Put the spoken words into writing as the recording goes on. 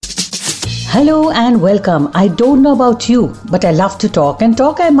Hello and welcome. I don't know about you, but I love to talk and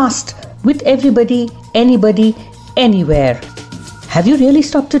talk I must with everybody, anybody, anywhere. Have you really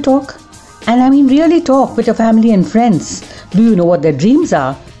stopped to talk? And I mean really talk with your family and friends. Do you know what their dreams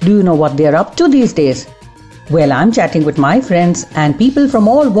are? Do you know what they're up to these days? Well, I'm chatting with my friends and people from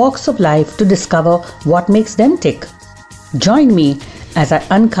all walks of life to discover what makes them tick. Join me as I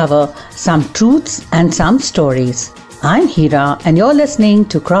uncover some truths and some stories. I'm Hira and you're listening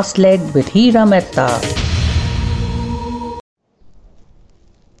to Cross-Legged with Hira Mehta.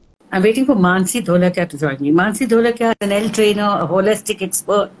 I'm waiting for Mansi Dholakia to join me. Mansi Dholakia is an L trainer, a holistic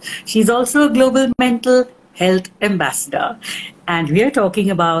expert. She's also a global mental health ambassador. And we are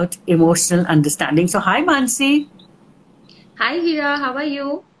talking about emotional understanding. So hi Mansi. Hi Hira, how are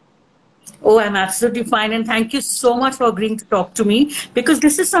you? Oh, I'm absolutely fine. And thank you so much for agreeing to talk to me, because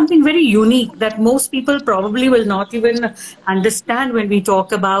this is something very unique that most people probably will not even understand when we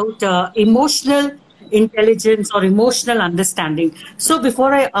talk about emotional intelligence or emotional understanding. So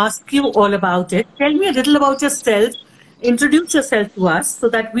before I ask you all about it, tell me a little about yourself. Introduce yourself to us so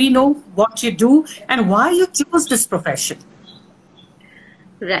that we know what you do and why you chose this profession.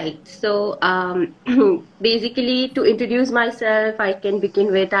 Right. So basically, to introduce myself, I can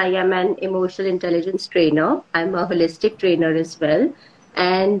begin with I am an emotional intelligence trainer. I'm a holistic trainer as well.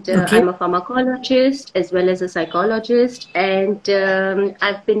 And I'm a pharmacologist as well as a psychologist. And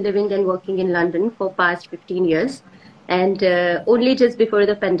I've been living and working in London for past 15 years. And only just before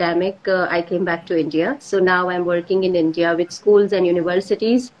the pandemic, I came back to India. So now I'm working in India with schools and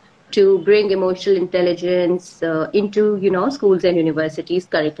universities to bring emotional intelligence into, schools and universities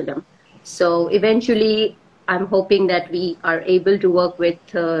curriculum. So eventually, I'm hoping that we are able to work with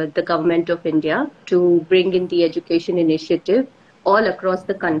the government of India to bring in the education initiative all across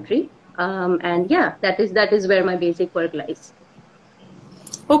the country. And yeah, that is where my basic work lies.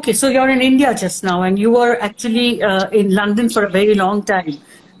 Okay, so you're in India just now, and you were actually in London for a very long time.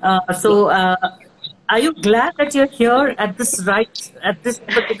 Are you glad that you're here at this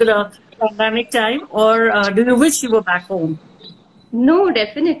particular pandemic time, or do you wish you were back home? No,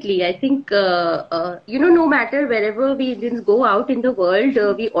 definitely. I think, no matter wherever we Indians go out in the world,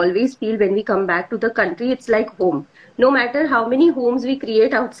 we always feel when we come back to the country, it's like home. No matter how many homes we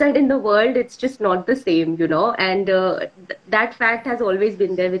create outside in the world, it's just not the same, and that fact has always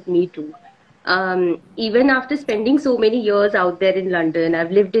been there with me too. Even after spending so many years out there in London,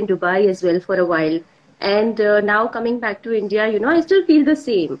 I've lived in Dubai as well for a while. And now coming back to India, I still feel the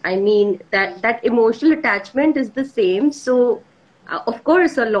same. I mean, that emotional attachment is the same. So, of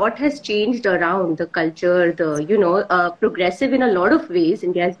course, a lot has changed around the culture, progressive in a lot of ways.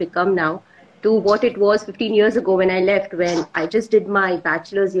 India has become now to what it was 15 years ago when I left, when I just did my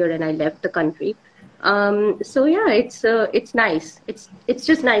bachelor's year and I left the country. So yeah, it's nice. It's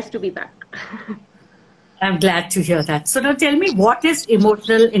just nice to be back. I'm glad to hear that. So now tell me, what is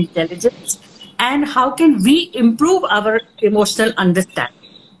emotional intelligence and how can we improve our emotional understanding?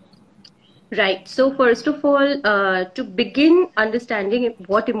 Right. So first of all, to begin understanding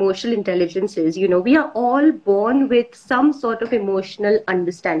what emotional intelligence is, we are all born with some sort of emotional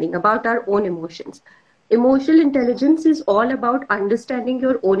understanding about our own emotions. Emotional intelligence is all about understanding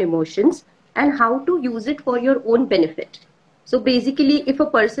your own emotions and how to use it for your own benefit. So basically, if a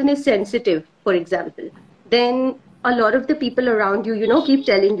person is sensitive, for example, then a lot of the people around you, keep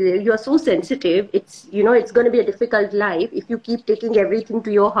telling you, you're so sensitive. It's going to be a difficult life if you keep taking everything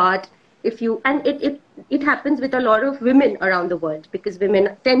to your heart. It happens with a lot of women around the world, because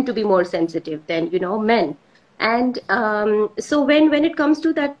women tend to be more sensitive than men. And so when it comes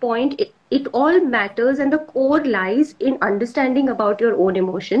to that point, it all matters, and the core lies in understanding about your own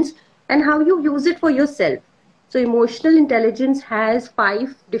emotions and how you use it for yourself. So emotional intelligence has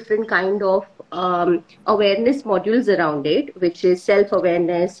 5 different kind of awareness modules around it, which is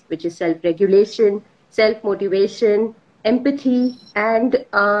self-awareness, which is self-regulation, self-motivation, empathy, and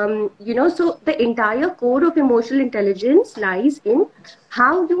so the entire core of emotional intelligence lies in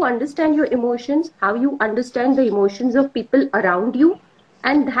how you understand your emotions, how you understand the emotions of people around you,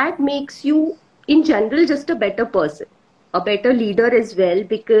 and that makes you in general just a better person, a better leader as well.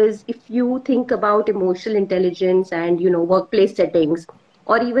 Because if you think about emotional intelligence and workplace settings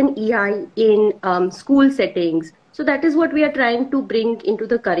or even EI in school settings, so that is what we are trying to bring into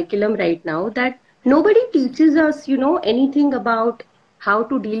the curriculum right now, that nobody teaches us, anything about how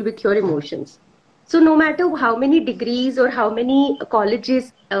to deal with your emotions. So no matter how many degrees or how many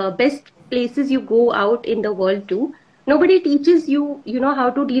colleges, best places you go out in the world to, nobody teaches you, how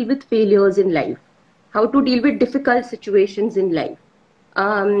to deal with failures in life, how to deal with difficult situations in life.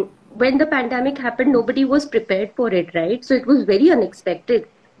 When the pandemic happened, nobody was prepared for it, right? So it was very unexpected.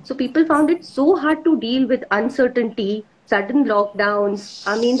 So people found it so hard to deal with uncertainty, sudden lockdowns.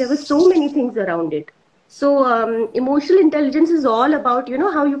 I mean, there were so many things around it. So emotional intelligence is all about,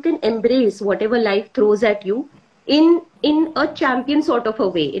 how you can embrace whatever life throws at you in a champion sort of a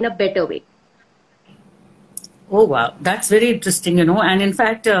way, in a better way. Oh, wow. That's very interesting, And in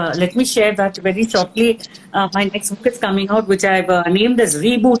fact, let me share that very shortly. My next book is coming out, which I've named as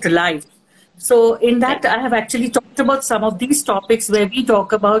Reboot Life. So, in that, I have actually talked about some of these topics where we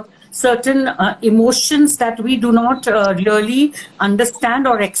talk about certain emotions that we do not really understand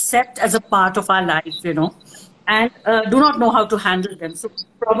or accept as a part of our life, and do not know how to handle them. So,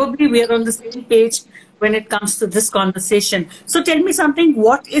 probably we are on the same page when it comes to this conversation. So, tell me something.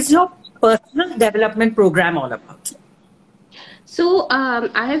 What is your personal development program all about? So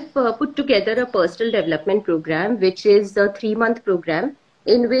I have put together a personal development program, which is a 3-month program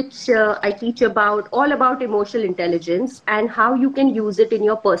in which I teach about all about emotional intelligence and how you can use it in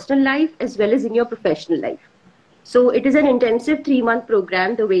your personal life as well as in your professional life. So it is an intensive 3-month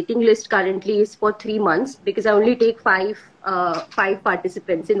program. The waiting list currently is for 3 months because I only take five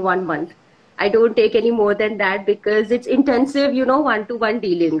participants in 1 month. I don't take any more than that because it's intensive, one-to-one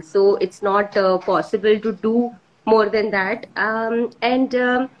dealing. So it's not possible to do more than that. And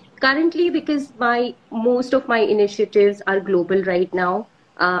currently, because most of my initiatives are global right now,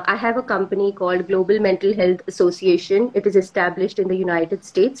 I have a company called Global Mental Health Association. It is established in the United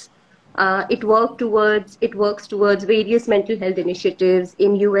States. It works towards various mental health initiatives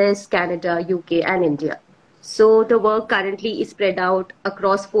in US, Canada, UK, and India. So the work currently is spread out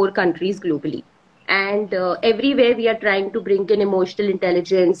across 4 countries globally. And everywhere we are trying to bring in emotional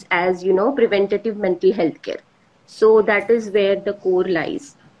intelligence as, preventative mental health care. So that is where the core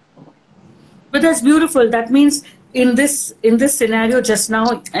lies. But that's beautiful. That means in this scenario just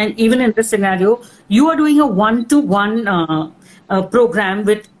now, and even in this scenario, you are doing a one-to-one program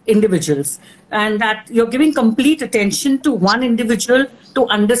with individuals, and that you're giving complete attention to one individual to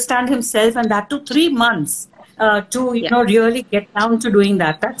understand himself, and that to 3 months to really get down to doing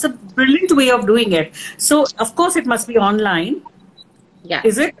that. That's a brilliant way of doing it. So of course it must be online. Yeah.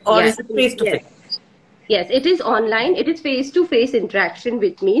 Is it, or is it face to face? Yes, it is online. It is face-to-face interaction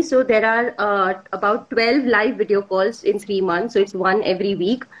with me. So there are about 12 live video calls in 3 months. So it's one every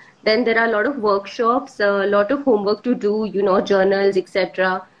week. Then there are a lot of workshops, a lot of homework to do, journals,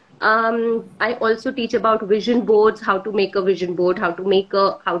 etc. I also teach about vision boards, how to make a vision board, how to make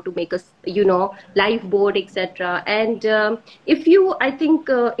a life board, etc. And if you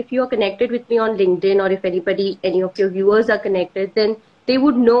are connected with me on LinkedIn, or if any of your viewers are connected, then they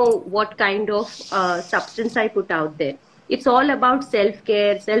would know what kind of substance I put out there. It's all about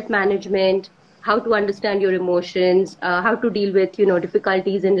self-care, self-management, how to understand your emotions, how to deal with,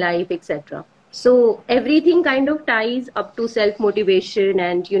 difficulties in life, etc. So everything kind of ties up to self-motivation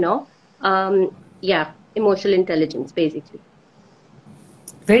and, emotional intelligence, basically.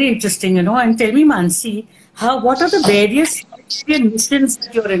 Very interesting, And tell me, Mansi, what are the various missions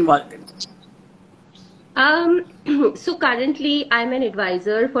that you're involved in? So currently I'm an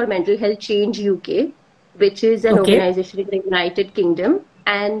advisor for Mental Health Change UK, which is an organization in the United Kingdom.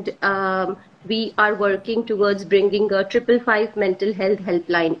 And we are working towards bringing a 555 mental health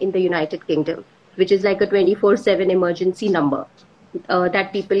helpline in the United Kingdom, which is like a 24/7 emergency number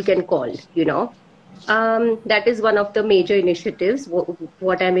that people can call, That is one of the major initiatives,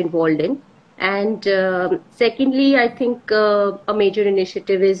 what I'm involved in. And secondly, I think a major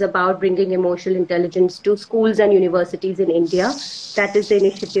initiative is about bringing emotional intelligence to schools and universities in India. That is the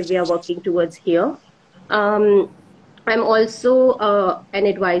initiative we are working towards here. I'm also an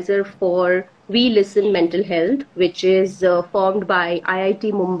advisor for We Listen Mental Health, which is formed by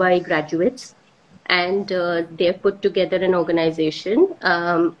IIT Mumbai graduates. And they have put together an organization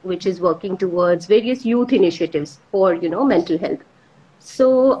which is working towards various youth initiatives for, mental health.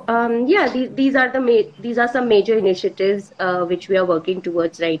 So these are some major initiatives which we are working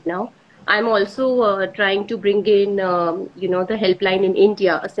towards right now. I'm also trying to bring in the helpline in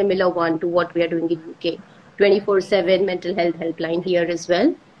India, a similar one to what we are doing in UK, 24/7 mental health helpline here as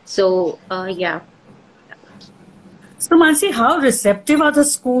well. So So Mansi, how receptive are the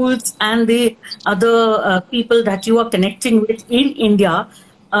schools and the other people that you are connecting with in India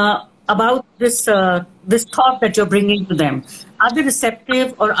about this thought that you're bringing to them? Are they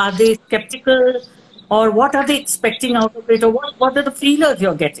receptive, or are they skeptical, or what are they expecting out of it, or what are the feelers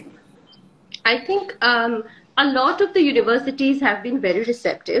you're getting? I think a lot of the universities have been very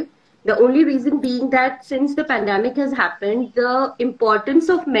receptive. The only reason being that since the pandemic has happened, the importance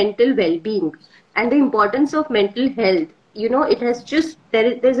of mental well-being and the importance of mental health, it has just,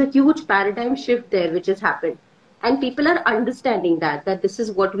 there's a huge paradigm shift there which has happened. and people are understanding that this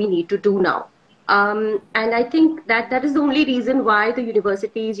is what we need to do now. And I think that is the only reason why the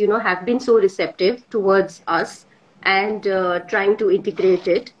universities, have been so receptive towards us and trying to integrate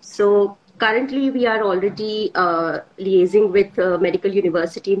it. So currently we are already liaising with Medical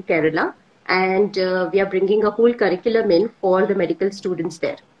University in Kerala, and we are bringing a whole curriculum in for the medical students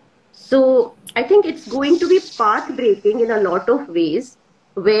there. So I think it's going to be path breaking in a lot of ways,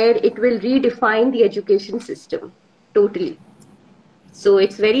 where it will redefine the education system totally. So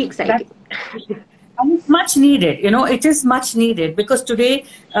it's very exciting. And it's much needed, it is much needed, because today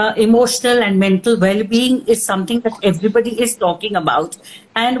emotional and mental well-being is something that everybody is talking about.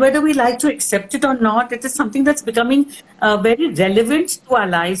 And whether we like to accept it or not, it is something that's becoming very relevant to our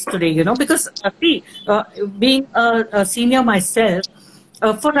lives today, because being a senior myself,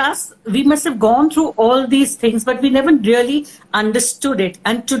 for us, we must have gone through all these things, but we never really understood it.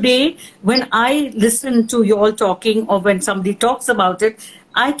 And today, when I listen to you all talking, or when somebody talks about it,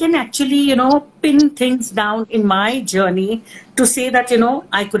 I can actually, pin things down in my journey to say that,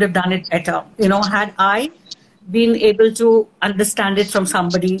 I could have done it better. Had I been able to understand it from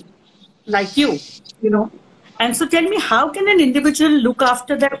somebody like you. And so tell me, how can an individual look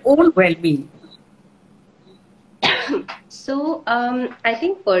after their own well-being? So I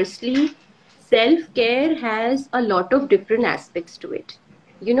think firstly, self-care has a lot of different aspects to it.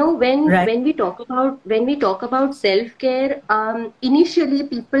 When we talk about self-care, initially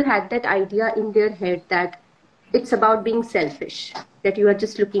people had that idea in their head that it's about being selfish, that you are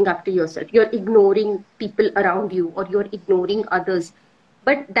just looking after yourself, you're ignoring people around you, or you're ignoring others.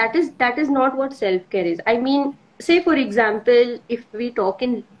 But that is not what self-care is. I mean, say for example, if we talk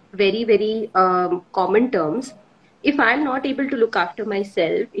in very, very common terms, if I'm not able to look after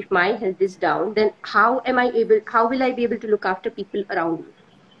myself, if my health is down, then how will I be able to look after people around me?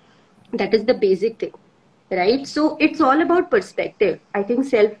 That is the basic thing, right? So it's all about perspective. I think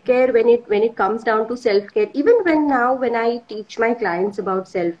self-care, when it comes down to self-care, even when I teach my clients about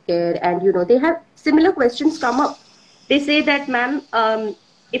self-care, and they have similar questions come up. They say that, ma'am,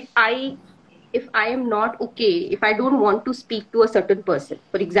 if I am not okay, if I don't want to speak to a certain person,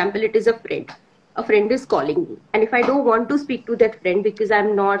 for example, it is a friend is calling me, and if I don't want to speak to that friend because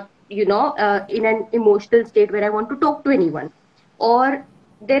I'm not in an emotional state where I want to talk to anyone, or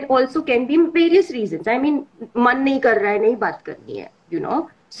there also can be various reasons. I mean, man nahi kar raha hai, nahi baat karni hai,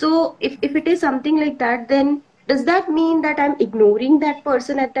 So if it is something like that, then does that mean that I'm ignoring that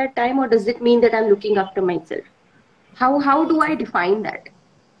person at that time, or does it mean that I'm looking after myself? How do I define that?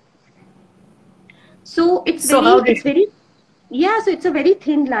 So it's so it's a very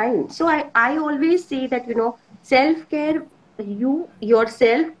thin line. So I always say that, self-care,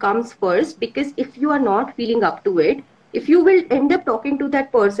 yourself comes first, because if you are not feeling up to it, if you will end up talking to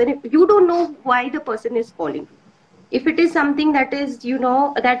that person, if you don't know why the person is calling, if it is something that is,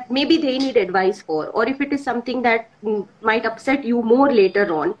 that maybe they need advice for, or if it is something that might upset you more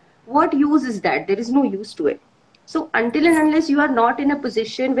later on, what use is that? There is no use to it. So until and unless you are not in a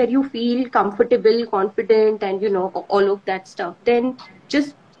position where you feel comfortable, confident, and all of that stuff, then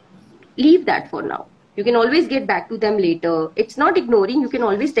just leave that for now. You can always get back to them later. It's not ignoring. You can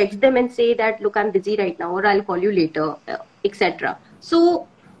always text them and say that, look, I'm busy right now, or I'll call you later, etc. So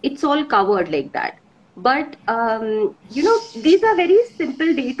it's all covered like that. But, these are very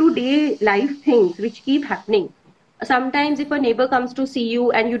simple day-to-day life things which keep happening. Sometimes if a neighbor comes to see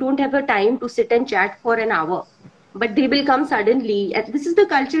you and you don't have a time to sit and chat for an hour, but they will come suddenly. And this is the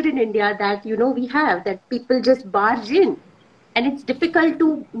culture in India that, we have, that people just barge in, and it's difficult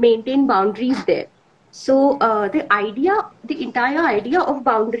to maintain boundaries there. So the entire idea of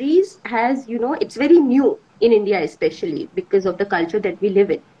boundaries has, it's very new in India, especially because of the culture that we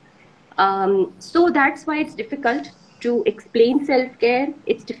live in. So that's why it's difficult to explain self-care.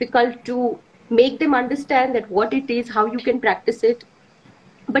 It's difficult to make them understand that what it is, how you can practice it.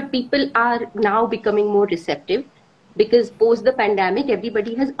 But people are now becoming more receptive, because post the pandemic,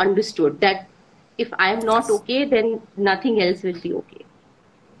 everybody has understood that if I am not okay, then nothing else will be okay.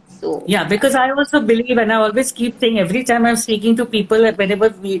 So yeah, because I also believe, and I always keep saying, every time I'm speaking to people, whenever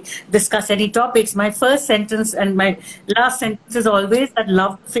we discuss any topics, my first sentence and my last sentence is always that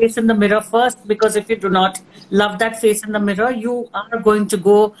love the face in the mirror first, because if you do not love that face in the mirror, you are going to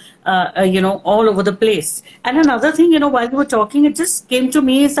go, all over the place. And another thing, while you were talking, it just came to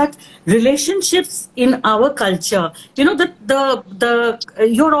me is that relationships in our culture,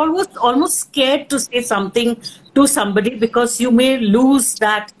 you're almost scared to say something to somebody because you may lose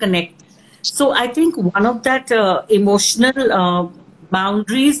that connect. So I think one of that emotional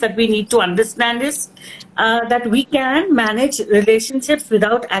boundaries that we need to understand is that we can manage relationships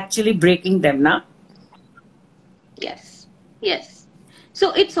without actually breaking them now. Yes, yes.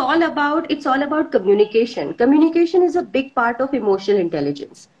 So it's all about communication. Communication is a big part of emotional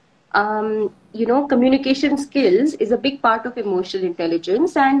intelligence. Communication skills is a big part of emotional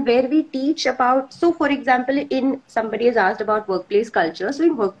intelligence, and where we teach about. So, for example, in somebody has asked about workplace culture. So,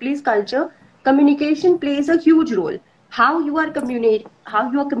 in workplace culture, communication plays a huge role. How you are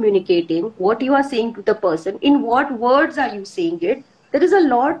communicating, what you are saying to the person, in what words are you saying it. There is a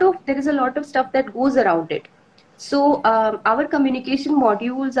lot of stuff that goes around it. So our communication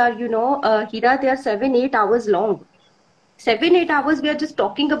modules are, Hira, they are 7-8 hours long. 7-8 hours we are just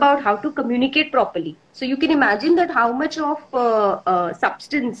talking about how to communicate properly. So you can imagine that how much of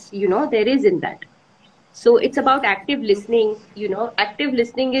substance, there is in that. So it's about active listening. Active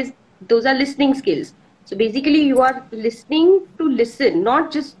listening is, those are listening skills. So basically you are listening to listen,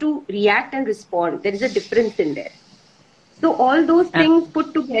 not just to react and respond. There is a difference in there. So all those things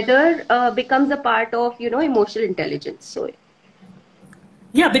put together becomes a part of, emotional intelligence. So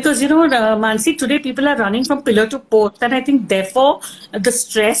Yeah, because Mansi, today people are running from pillar to post, and I think therefore the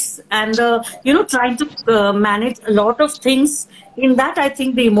stress and the trying to manage a lot of things in that, I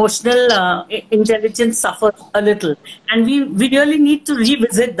think the emotional intelligence suffers a little, and we really need to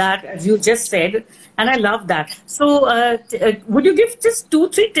revisit that, as you just said, and I love that. So, would you give just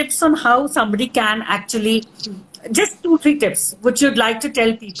 2-3 tips on how somebody can actually just 2-3 tips which you'd like to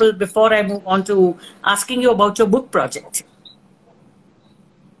tell people before I move on to asking you about your book project?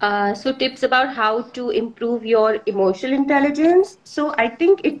 So tips about how to improve your emotional intelligence. So I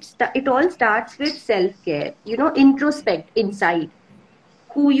think it all starts with self-care. Introspect inside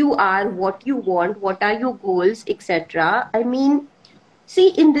who you are, what you want, what are your goals, etc. I mean, see,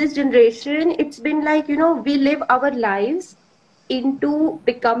 in this generation, it's been like, we live our lives into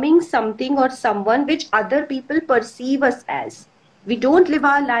becoming something or someone which other people perceive us as. We don't live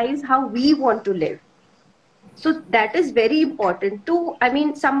our lives how we want to live. So that is very important too. I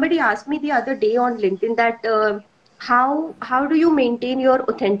mean, somebody asked me the other day on LinkedIn that how do you maintain your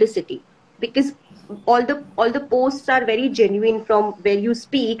authenticity? Because all the posts are very genuine from where you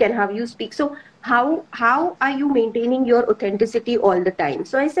speak and how you speak. So how are you maintaining your authenticity all the time?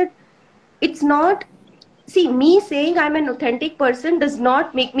 So I said, it's not. See, me saying I'm an authentic person does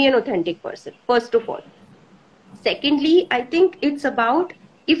not make me an authentic person, first of all. Secondly, I think it's about,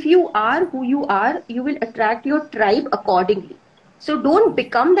 if you are who you are, you will attract your tribe accordingly. So don't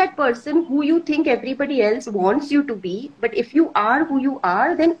become that person who you think everybody else wants you to be. But if you are who you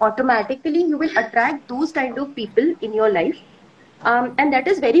are, then automatically you will attract those kind of people in your life. And that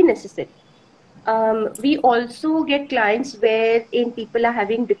is very necessary. We also get clients where in people are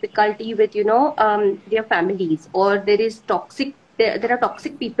having difficulty with, their families, or there are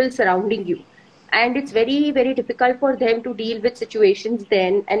toxic people surrounding you. And it's very, very difficult for them to deal with situations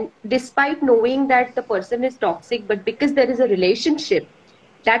then. And despite knowing that the person is toxic, but because there is a relationship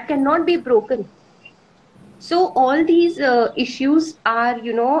that cannot be broken. So all these issues are,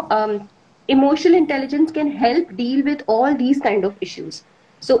 emotional intelligence can help deal with all these kind of issues.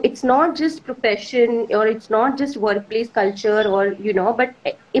 So it's not just profession, or it's not just workplace culture, or, but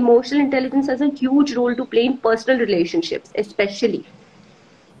emotional intelligence has a huge role to play in personal relationships, especially.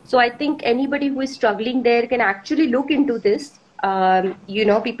 So I think anybody who is struggling there can actually look into this.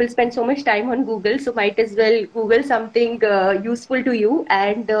 People spend so much time on Google, so might as well Google something useful to you,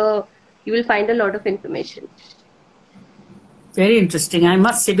 and you will find a lot of information. Very interesting, I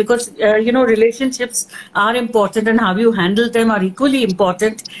must say, because relationships are important, and how you handle them are equally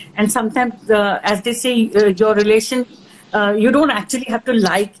important. And sometimes, as they say, your relation, you don't actually have to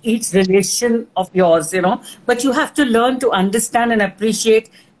like each relation of yours, but you have to learn to understand and appreciate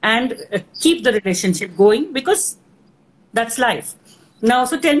and keep the relationship going, because that's life. Now,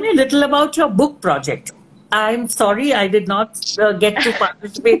 so tell me a little about your book project. I'm sorry I did not get to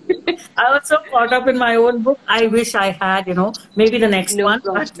participate. I was so caught up in my own book. I wish I had, maybe the next No one.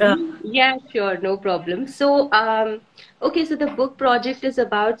 problem. But Yeah, sure, no problem. So, okay, so the book project is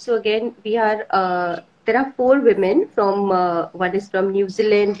about, so again, there are 4 women from, one is from New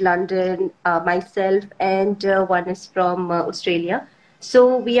Zealand, London, myself, and one is from Australia.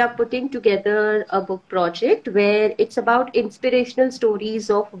 So we are putting together a book project where it's about inspirational stories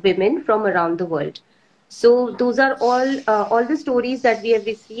of women from around the world. So those are all the stories that we have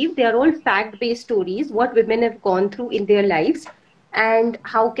received. They are all fact-based stories, what women have gone through in their lives, and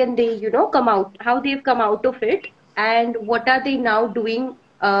how can they, come out, how they've come out of it, and what are they now doing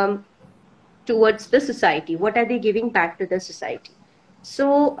towards the society? What are they giving back to the society?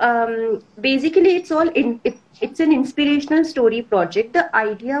 So basically, it's an inspirational story project. The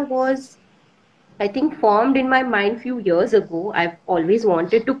idea was I think formed in my mind few years ago. I've always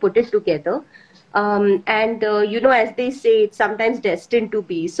wanted to put it together. And as they say, it's sometimes destined to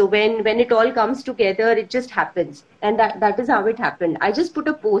be. So when it all comes together, it just happens, and that is how it happened. I just put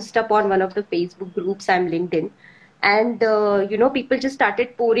a post up on one of the Facebook groups I'm linked in, and people just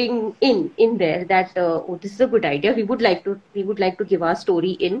started pouring in there that oh, this is a good idea. We would like to give our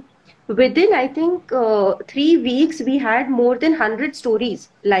story in. Within, I think, 3 weeks, we had more than 100 stories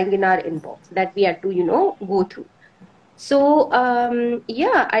lying in our inbox that we had to, go through. So,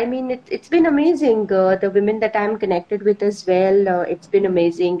 yeah, I mean, it's been amazing. The women that I'm connected with as well, it's been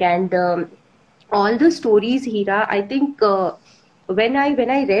amazing. And all the stories, Hira, I think when I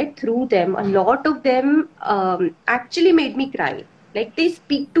read through them, a lot of them actually made me cry. Like they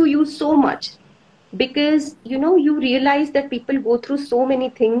speak to you so much because you realize that people go through so many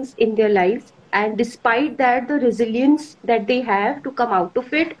things in their lives, and despite that, the resilience that they have to come out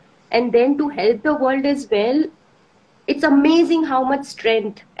of it and then to help the world as well. It's amazing how much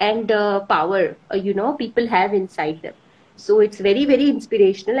strength and power people have inside them. So it's very, very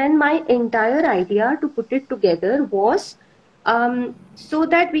inspirational, and my entire idea to put it together was so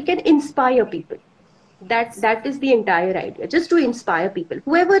that we can inspire people. That is the entire idea, just to inspire people.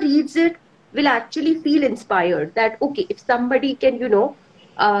 Whoever reads it will actually feel inspired that okay, if somebody can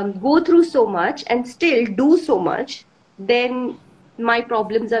go through so much and still do so much, then my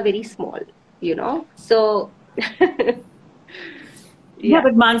problems are very small. So Yeah, yeah.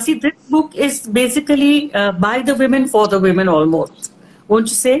 but Mansi, this book is basically by the women for the women almost. Won't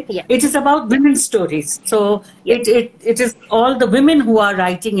you say? Yeah. It is about women's stories. So Yeah. it is all the women who are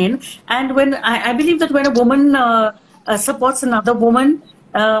writing in. And when I believe that when a woman supports another woman,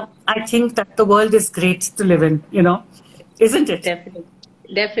 I think that the world is great to live in, isn't it?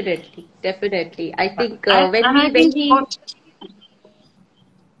 Definitely, definitely. I think And I think,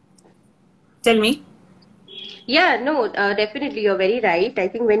 tell me. yeah, no, definitely, you're very right. I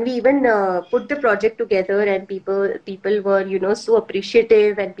think when we even put the project together, and people were, so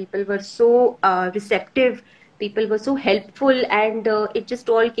appreciative, and people were so receptive, people were so helpful, and it just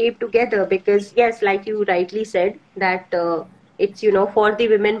all came together because, yes, like you rightly said, that it's, for the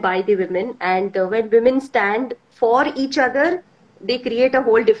women, by the women, and when women stand for each other, they create a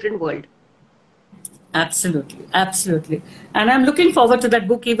whole different world. Absolutely, absolutely. And I'm looking forward to that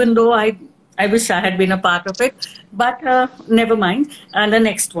book, even though I wish I had been a part of it. But never mind. And the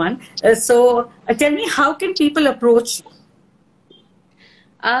next one. So tell me, how can people approach you?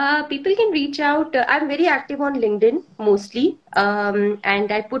 People can reach out. I'm very active on LinkedIn mostly,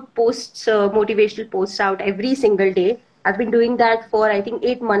 and I put posts, motivational posts out every single day. I've been doing that for I think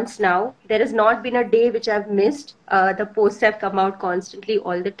 8 months now. There has not been a day which I've missed. The posts have come out constantly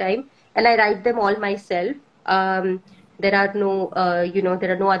all the time, and I write them all myself. There are no,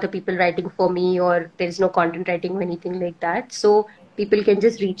 there are no other people writing for me, or there is no content writing or anything like that. So people can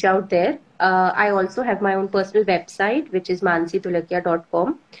just reach out there. I also have my own personal website, which is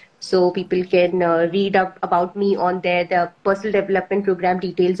mansitulakia.com. So people can read up about me on there. The personal development program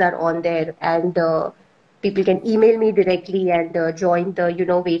details are on there, and people can email me directly and join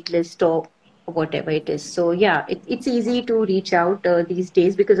the wait list or whatever it is. So yeah, it's easy to reach out these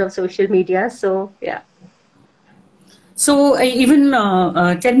days because of social media. So yeah. So even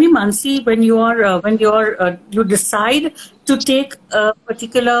tell me, Mansi, when you decide to take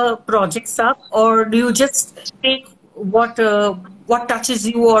particular projects up, or do you just take what touches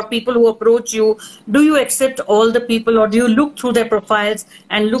you or people who approach you? Do you accept all the people, or do you look through their profiles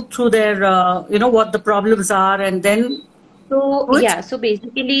and look through their what the problems are, and then So do it? yeah, so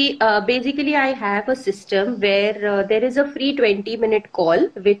basically, I have a system where there is a free 20-minute call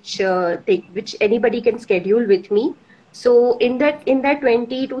which anybody can schedule with me. So in that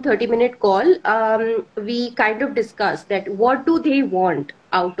 20 to 30-minute call, we kind of discuss that what do they want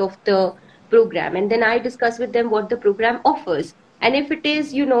out of the program, and then I discuss with them what the program offers. And if it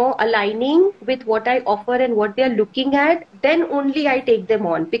is, aligning with what I offer and what they are looking at, then only I take them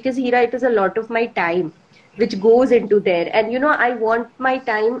on, because here it is a lot of my time which goes into there. And I want my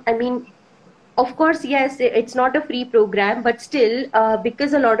time, I mean, of course, yes, it's not a free program, but still,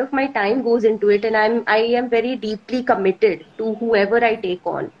 because a lot of my time goes into it, and I am very deeply committed to whoever I take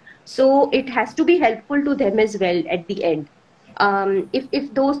on. So it has to be helpful to them as well at the end.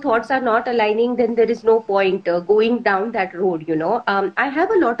 If those thoughts are not aligning, then there is no point going down that road. I have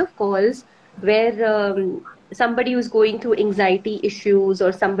a lot of calls where somebody who's going through anxiety issues,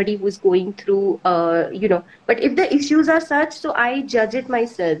 or somebody who's going through, but if the issues are such, so I judge it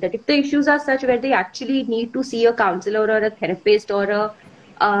myself that if the issues are such where they actually need to see a counselor or a therapist or a,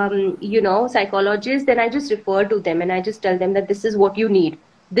 psychologist, then I just refer to them and I just tell them that this is what you need.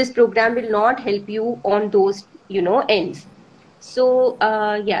 this program will not help you on those, ends. So,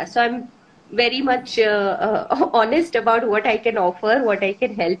 so I'm very much honest about what I can offer, what I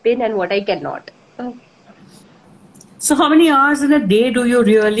can help in, and what I cannot. So how many hours in a day do you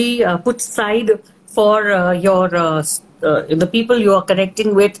really put aside for the people you are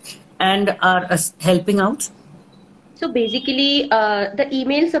connecting with and are helping out? So basically, the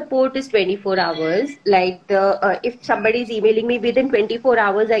email support is 24 hours. Like if somebody is emailing me within 24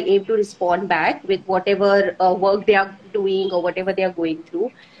 hours, I aim to respond back with whatever work they are doing or whatever they are going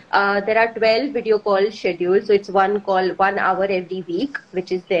through. There are 12 video calls scheduled. So it's one call, 1 hour every week,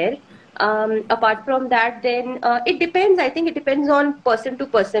 which is there. Apart from that, then it depends. I think it depends on person to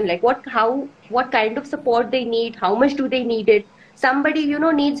person, like what kind of support they need, how much do they need it. Somebody,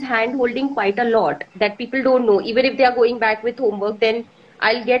 needs hand holding quite a lot that people don't know. Even if they are going back with homework, then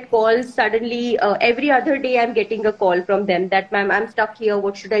I'll get calls suddenly. Every other day I'm getting a call from them that, ma'am, I'm stuck here.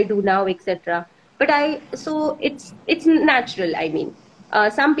 What should I do now, etc. So it's natural. I mean,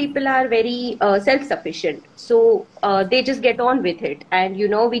 some people are very self-sufficient. So they just get on with it. And,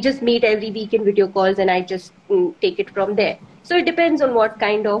 we just meet every week in video calls and I just take it from there. So it depends on what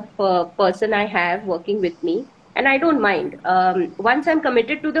kind of person I have working with me. And I don't mind. Once I'm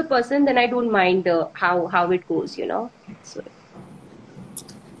committed to the person, then I don't mind how it goes, So.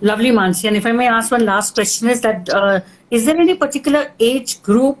 Lovely, Mansi. And if I may ask one last question, is that is there any particular age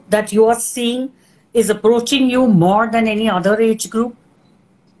group that you are seeing is approaching you more than any other age group?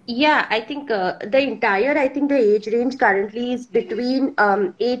 Yeah, I think the age range currently is between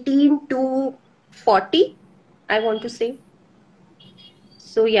 18 to 40, I want to say.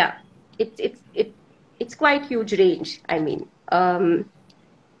 So yeah, it's quite huge range. I mean,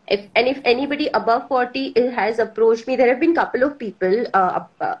 if anybody above 40 has approached me, there have been a couple of people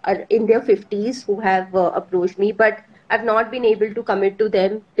in their 50s who have approached me, but I've not been able to commit to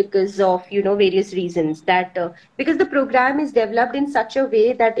them because of various reasons. That because the program is developed in such a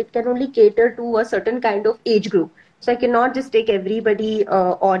way that it can only cater to a certain kind of age group. So I cannot just take everybody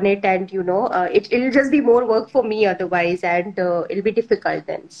on it, and it'll just be more work for me otherwise, and it'll be difficult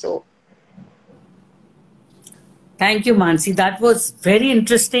then. So. Thank you, Mansi. That was very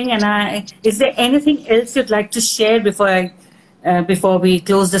interesting. And is there anything else you'd like to share before we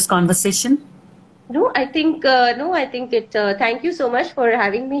close this conversation? No, I think it. Thank you so much for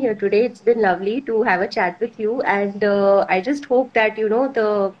having me here today. It's been lovely to have a chat with you, and I just hope that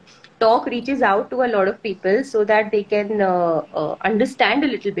the talk reaches out to a lot of people so that they can understand a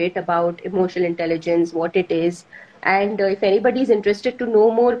little bit about emotional intelligence, what it is. And if anybody is interested to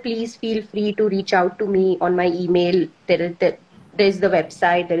know more, please feel free to reach out to me on my email. There is the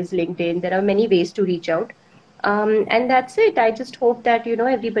website, there is LinkedIn. There are many ways to reach out. And that's it. I just hope that,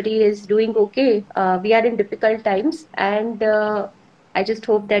 everybody is doing okay. We are in difficult times. And I just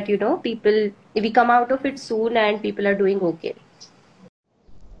hope that, we come out of it soon and people are doing okay.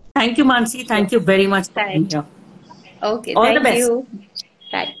 Thank you, Mansi. Thank you very much. Thank you. Okay. All thank the best. You.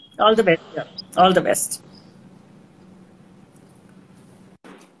 Bye. All the best. Yeah. All the best.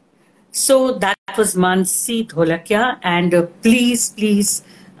 So that was Mansi Dholakia, and please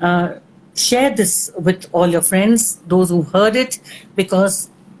share this with all your friends, those who heard it, because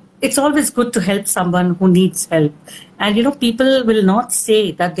it's always good to help someone who needs help. And people will not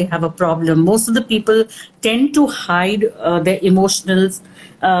say that they have a problem. Most of the people tend to hide their emotional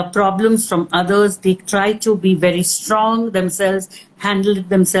problems from others. They try to be very strong themselves, handle it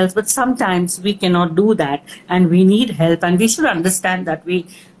themselves, but sometimes we cannot do that, and we need help. And we should understand that we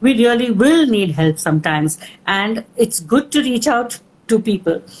really will need help sometimes, and it's good to reach out to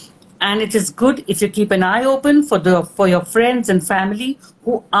people. And it is good if you keep an eye open for your friends and family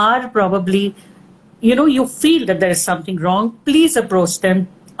who are probably, you feel that there is something wrong. Please approach them,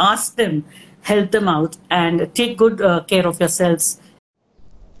 ask them, help them out, and take good care of yourselves.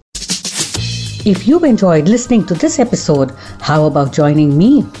 If you've enjoyed listening to this episode, how about joining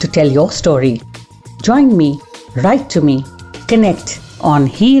me to tell your story? Join me, write to me, connect on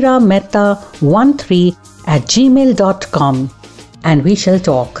heeramehta13@gmail.com, and we shall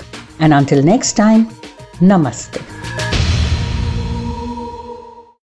talk. And until next time, namaste.